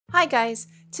Hi guys,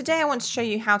 today I want to show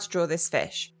you how to draw this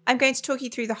fish. I'm going to talk you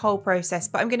through the whole process,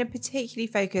 but I'm going to particularly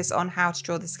focus on how to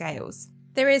draw the scales.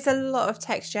 There is a lot of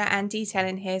texture and detail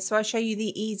in here, so I'll show you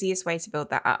the easiest way to build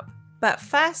that up. But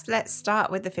first, let's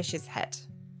start with the fish's head.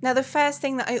 Now the first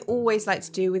thing that I always like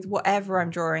to do with whatever I'm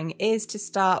drawing is to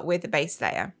start with the base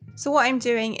layer. So what I'm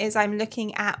doing is I'm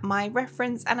looking at my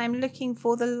reference and I'm looking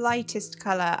for the lightest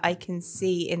colour I can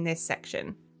see in this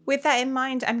section. With that in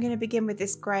mind, I'm going to begin with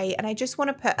this grey, and I just want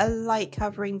to put a light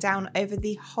covering down over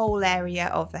the whole area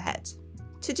of the head.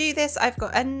 To do this, I've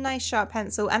got a nice sharp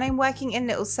pencil and I'm working in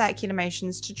little circular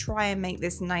motions to try and make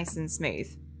this nice and smooth.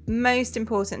 Most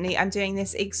importantly, I'm doing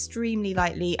this extremely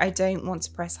lightly. I don't want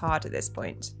to press hard at this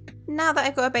point. Now that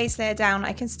I've got a base layer down,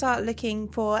 I can start looking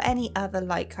for any other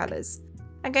light colours.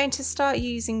 I'm going to start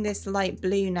using this light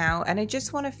blue now, and I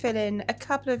just want to fill in a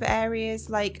couple of areas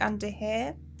like under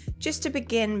here, just to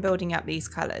begin building up these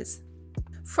colours.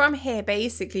 From here,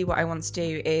 basically what I want to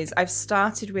do is I've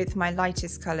started with my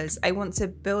lightest colours. I want to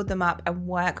build them up and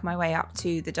work my way up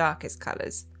to the darkest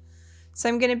colours. So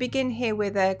I'm going to begin here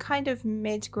with a kind of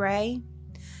mid-grey,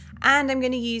 and I'm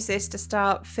going to use this to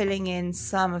start filling in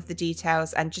some of the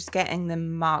details and just getting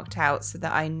them marked out so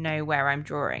that I know where I'm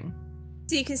drawing.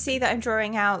 So you can see that I'm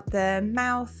drawing out the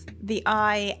mouth, the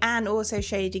eye, and also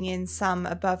shading in some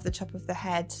above the top of the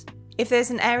head. If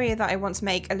there's an area that I want to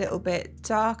make a little bit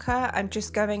darker, I'm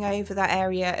just going over that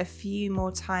area a few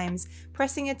more times,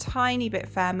 pressing a tiny bit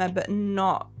firmer, but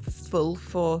not full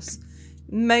force.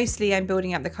 Mostly I'm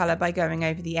building up the colour by going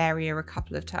over the area a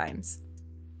couple of times.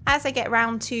 As I get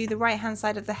round to the right hand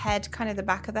side of the head, kind of the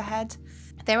back of the head,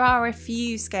 there are a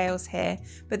few scales here,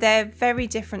 but they're very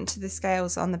different to the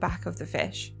scales on the back of the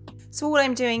fish. So all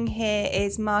I'm doing here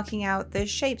is marking out the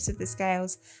shapes of the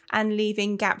scales and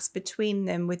leaving gaps between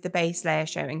them with the base layer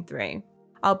showing through.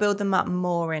 I'll build them up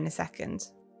more in a second.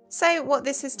 So what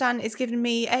this has done is given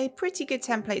me a pretty good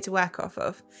template to work off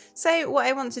of. So what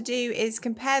I want to do is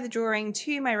compare the drawing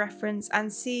to my reference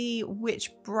and see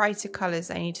which brighter colours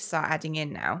I need to start adding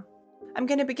in now. I'm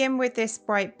going to begin with this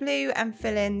bright blue and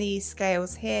fill in these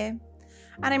scales here.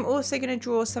 And I'm also going to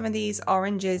draw some of these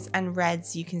oranges and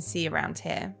reds you can see around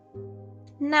here.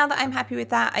 Now that I'm happy with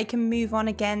that, I can move on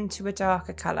again to a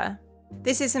darker colour.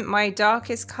 This isn't my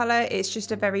darkest colour, it's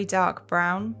just a very dark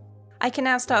brown. I can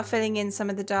now start filling in some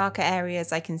of the darker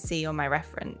areas I can see on my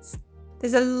reference.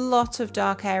 There's a lot of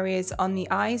dark areas on the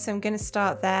eye, so I'm going to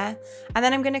start there, and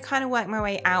then I'm going to kind of work my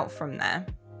way out from there.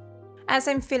 As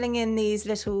I'm filling in these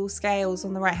little scales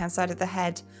on the right hand side of the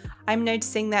head, I'm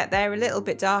noticing that they're a little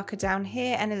bit darker down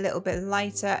here and a little bit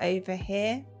lighter over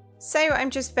here. So I'm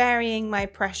just varying my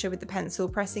pressure with the pencil,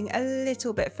 pressing a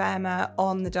little bit firmer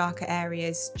on the darker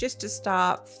areas just to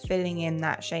start filling in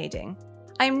that shading.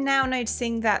 I'm now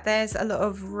noticing that there's a lot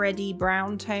of reddy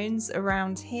brown tones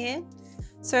around here,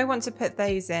 so I want to put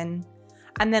those in,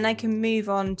 and then I can move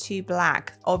on to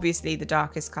black, obviously the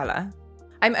darkest colour.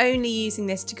 I'm only using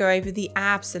this to go over the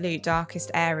absolute darkest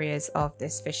areas of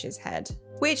this fish's head,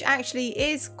 which actually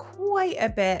is quite a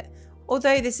bit.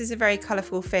 Although this is a very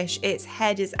colourful fish, its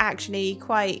head is actually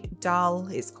quite dull,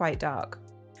 it's quite dark.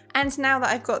 And now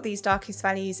that I've got these darkest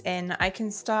values in, I can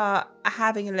start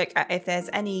having a look at if there's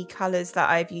any colours that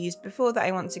I've used before that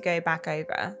I want to go back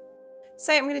over.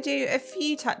 So I'm going to do a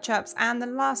few touch-ups, and the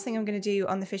last thing I'm going to do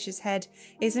on the fish's head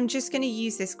is I'm just going to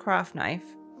use this craft knife.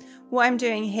 What I'm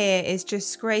doing here is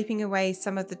just scraping away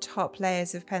some of the top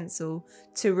layers of pencil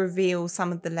to reveal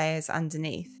some of the layers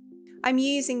underneath. I'm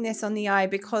using this on the eye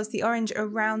because the orange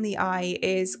around the eye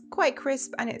is quite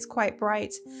crisp and it's quite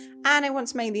bright, and I want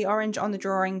to make the orange on the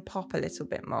drawing pop a little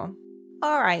bit more.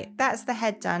 Alright, that's the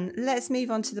head done. Let's move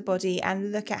on to the body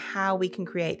and look at how we can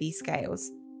create these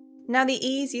scales. Now the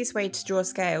easiest way to draw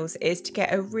scales is to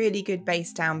get a really good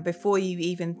base down before you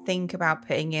even think about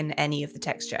putting in any of the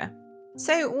texture.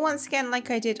 So once again, like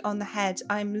I did on the head,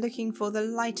 I'm looking for the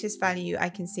lightest value I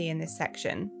can see in this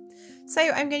section. So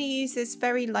I'm going to use this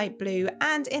very light blue,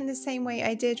 and in the same way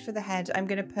I did for the head, I'm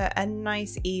going to put a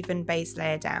nice even base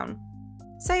layer down.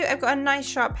 So I've got a nice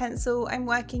sharp pencil, I'm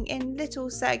working in little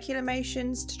circular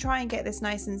motions to try and get this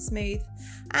nice and smooth,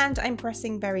 and I'm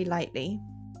pressing very lightly.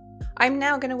 I'm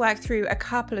now going to work through a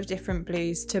couple of different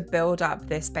blues to build up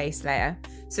this base layer.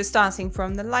 So starting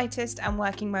from the lightest and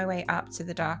working my way up to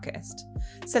the darkest.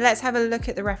 So let's have a look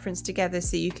at the reference together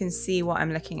so you can see what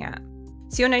I'm looking at.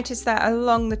 So you'll notice that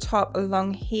along the top,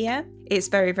 along here, it's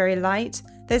very, very light.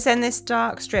 There's then this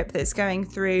dark strip that's going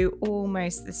through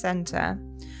almost the center.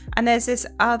 And there's this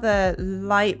other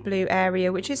light blue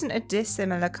area, which isn't a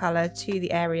dissimilar color to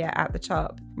the area at the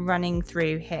top, running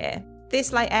through here.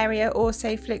 This light area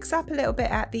also flicks up a little bit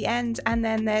at the end, and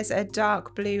then there's a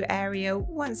dark blue area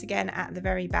once again at the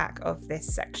very back of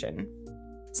this section.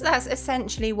 So that's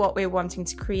essentially what we're wanting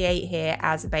to create here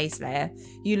as a base layer.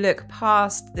 You look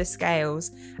past the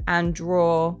scales and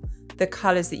draw the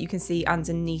colours that you can see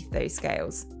underneath those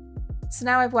scales. So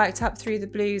now I've worked up through the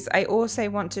blues, I also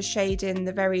want to shade in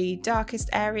the very darkest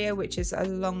area, which is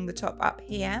along the top up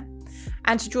here.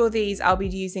 And to draw these, I'll be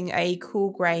using a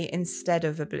cool grey instead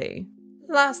of a blue.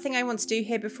 Last thing I want to do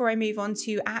here before I move on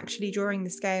to actually drawing the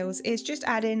scales is just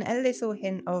add in a little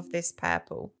hint of this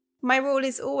purple. My rule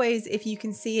is always, if you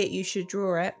can see it, you should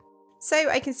draw it. So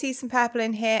I can see some purple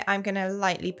in here, I'm going to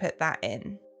lightly put that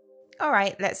in.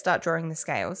 Alright, let's start drawing the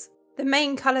scales. The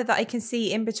main colour that I can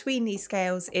see in between these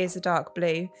scales is a dark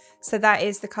blue, so that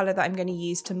is the colour that I'm going to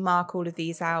use to mark all of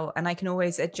these out, and I can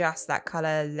always adjust that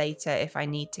colour later if I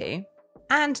need to.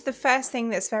 And the first thing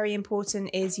that's very important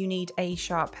is you need a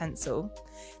sharp pencil.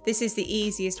 This is the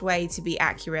easiest way to be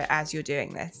accurate as you're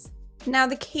doing this. Now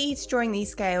the key to drawing these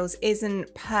scales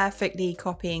isn't perfectly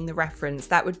copying the reference,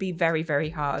 that would be very, very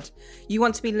hard. You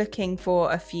want to be looking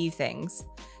for a few things.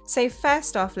 So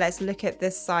first off, let's look at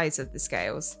the size of the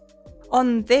scales.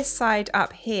 On this side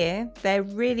up here, they're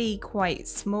really quite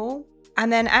small. And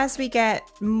then as we get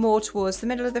more towards the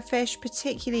middle of the fish,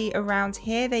 particularly around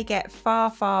here, they get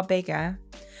far, far bigger.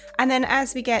 And then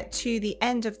as we get to the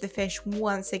end of the fish,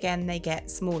 once again, they get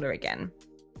smaller again.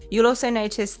 You'll also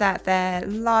notice that they're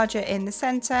larger in the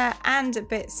center and a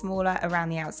bit smaller around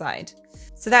the outside.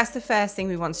 So that's the first thing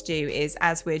we want to do is,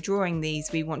 as we're drawing these,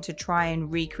 we want to try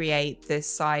and recreate the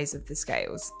size of the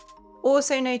scales.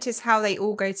 Also notice how they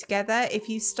all go together. If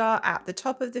you start at the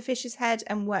top of the fish's head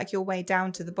and work your way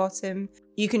down to the bottom,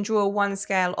 you can draw one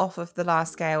scale off of the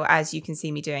last scale, as you can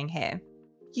see me doing here.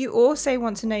 You also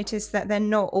want to notice that they're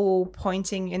not all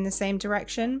pointing in the same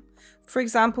direction. For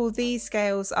example, these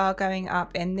scales are going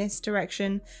up in this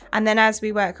direction, and then as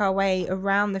we work our way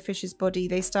around the fish's body,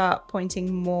 they start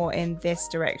pointing more in this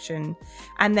direction.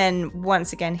 And then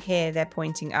once again here, they're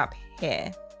pointing up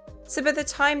here. So by the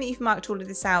time that you've marked all of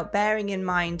this out, bearing in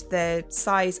mind the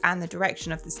size and the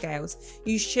direction of the scales,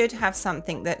 you should have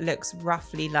something that looks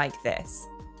roughly like this.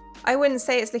 I wouldn't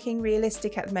say it's looking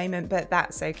realistic at the moment, but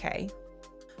that's okay.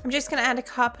 I'm just going to add a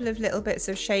couple of little bits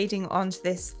of shading onto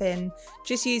this fin,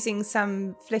 just using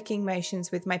some flicking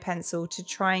motions with my pencil to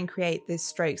try and create the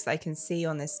strokes that I can see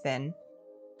on this fin.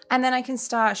 And then I can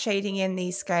start shading in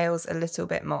these scales a little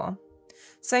bit more.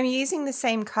 So I'm using the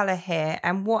same colour here,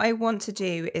 and what I want to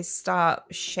do is start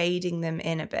shading them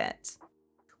in a bit.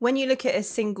 When you look at a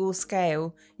single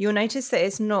scale, you'll notice that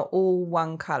it's not all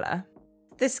one colour.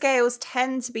 The scales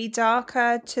tend to be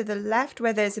darker to the left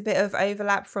where there's a bit of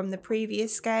overlap from the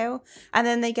previous scale, and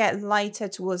then they get lighter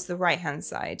towards the right hand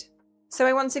side. So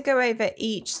I want to go over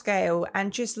each scale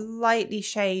and just lightly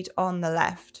shade on the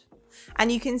left.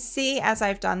 And you can see as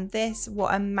I've done this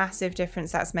what a massive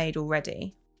difference that's made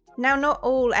already. Now, not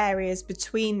all areas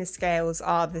between the scales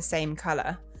are the same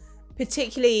colour.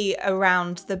 Particularly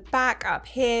around the back up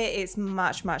here, it's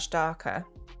much, much darker.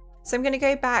 So I'm going to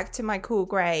go back to my cool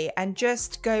grey and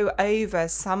just go over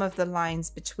some of the lines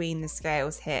between the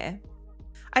scales here.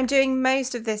 I'm doing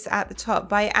most of this at the top,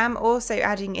 but I am also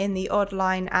adding in the odd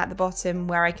line at the bottom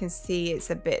where I can see it's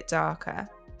a bit darker.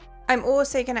 I'm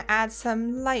also going to add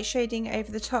some light shading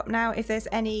over the top now if there's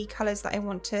any colours that I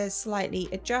want to slightly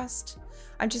adjust.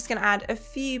 I'm just going to add a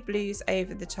few blues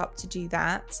over the top to do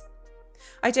that.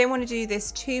 I don't want to do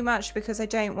this too much because I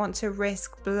don't want to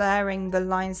risk blurring the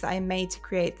lines that I made to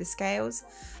create the scales.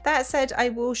 That said, I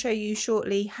will show you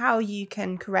shortly how you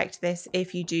can correct this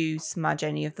if you do smudge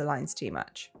any of the lines too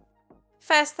much.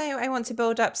 First though, I want to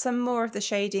build up some more of the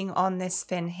shading on this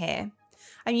fin here.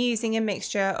 I'm using a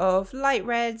mixture of light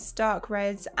reds, dark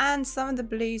reds, and some of the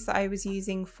blues that I was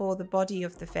using for the body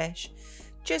of the fish.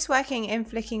 Just working in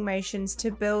flicking motions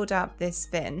to build up this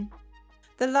fin.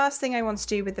 The last thing I want to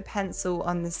do with the pencil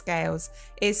on the scales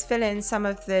is fill in some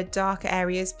of the darker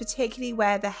areas, particularly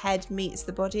where the head meets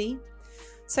the body.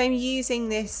 So I'm using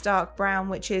this dark brown,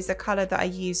 which is a colour that I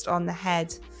used on the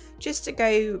head, just to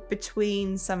go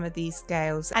between some of these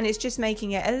scales, and it's just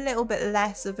making it a little bit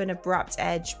less of an abrupt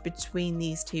edge between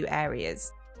these two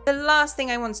areas. The last thing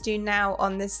I want to do now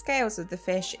on the scales of the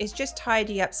fish is just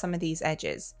tidy up some of these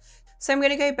edges. So I'm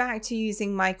going to go back to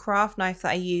using my craft knife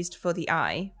that I used for the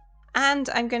eye, and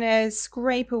I'm going to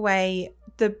scrape away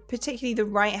particularly the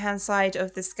right hand side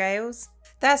of the scales.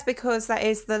 That's because that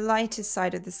is the lightest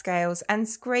side of the scales, and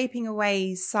scraping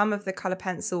away some of the colour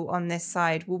pencil on this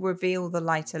side will reveal the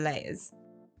lighter layers.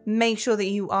 Make sure that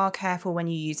you are careful when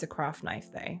you use a craft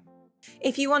knife though.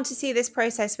 If you want to see this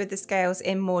process with the scales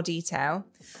in more detail,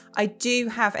 I do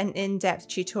have an in-depth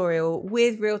tutorial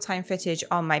with real-time footage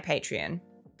on my Patreon.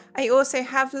 I also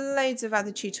have loads of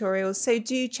other tutorials, so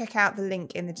do check out the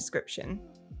link in the description.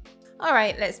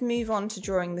 Alright, let's move on to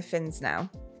drawing the fins now.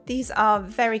 These are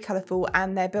very colourful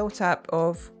and they're built up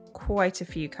of quite a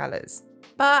few colours.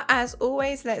 But as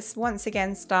always, let's once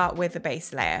again start with the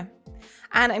base layer.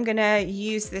 And I'm going to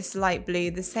use this light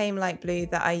blue, the same light blue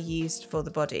that I used for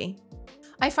the body.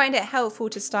 I find it helpful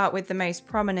to start with the most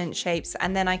prominent shapes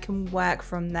and then I can work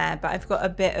from there, but I've got a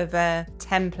bit of a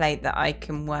template that I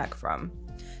can work from.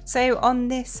 So on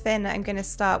this fin, I'm going to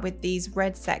start with these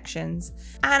red sections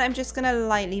and I'm just going to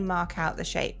lightly mark out the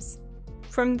shapes.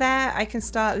 From there, I can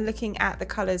start looking at the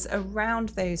colours around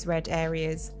those red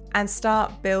areas and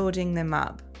start building them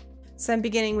up. So I'm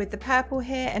beginning with the purple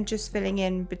here and just filling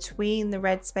in between the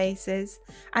red spaces,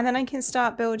 and then I can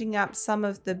start building up some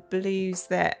of the blues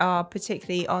that are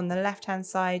particularly on the left hand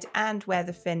side and where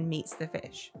the fin meets the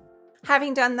fish.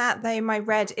 Having done that though, my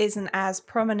red isn't as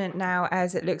prominent now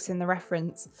as it looks in the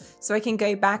reference, so I can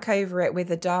go back over it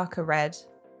with a darker red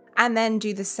and then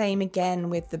do the same again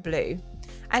with the blue.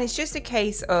 And it's just a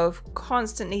case of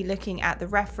constantly looking at the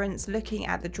reference, looking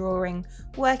at the drawing,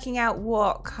 working out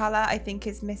what colour I think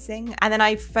is missing, and then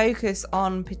I focus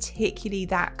on particularly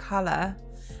that colour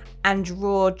and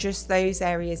draw just those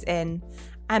areas in,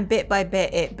 and bit by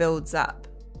bit it builds up.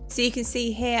 So you can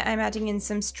see here I'm adding in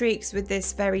some streaks with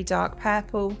this very dark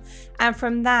purple, and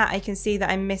from that I can see that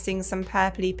I'm missing some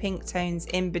purpley pink tones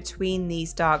in between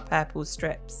these dark purple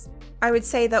strips. I would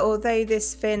say that although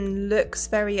this fin looks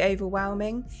very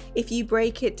overwhelming, if you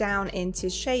break it down into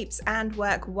shapes and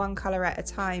work one colour at a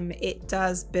time, it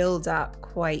does build up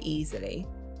quite easily.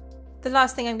 The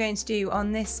last thing I'm going to do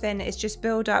on this fin is just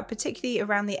build up particularly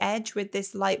around the edge with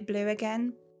this light blue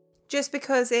again, just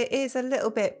because it is a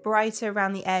little bit brighter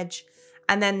around the edge,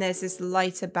 and then there's this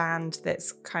lighter band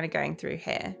that's kind of going through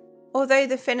here. Although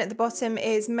the fin at the bottom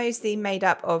is mostly made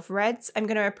up of reds, I'm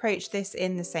going to approach this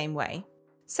in the same way.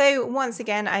 So once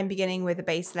again, I'm beginning with a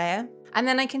base layer, and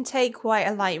then I can take quite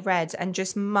a light red and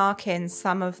just mark in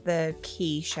some of the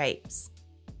key shapes.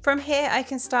 From here, I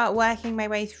can start working my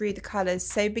way through the colours.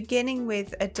 So beginning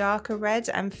with a darker red,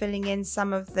 I'm filling in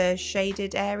some of the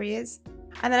shaded areas.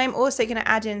 And then I'm also going to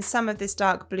add in some of this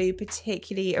dark blue,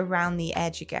 particularly around the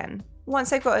edge again.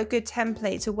 Once I've got a good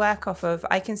template to work off of,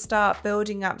 I can start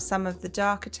building up some of the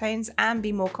darker tones and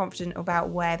be more confident about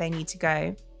where they need to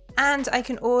go. And I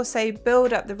can also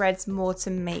build up the reds more to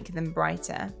make them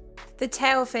brighter. The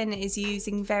tail fin is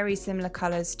using very similar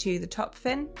colours to the top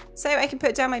fin, so I can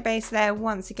put down my base layer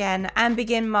once again and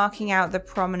begin marking out the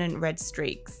prominent red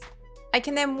streaks. I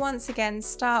can then once again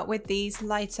start with these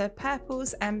lighter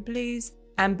purples and blues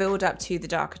and build up to the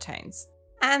darker tones.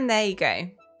 And there you go.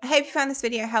 I hope you found this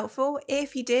video helpful.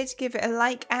 If you did, give it a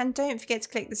like and don't forget to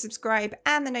click the subscribe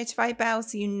and the notify bell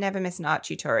so you never miss an art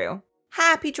tutorial.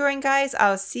 Happy drawing, guys.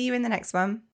 I'll see you in the next one.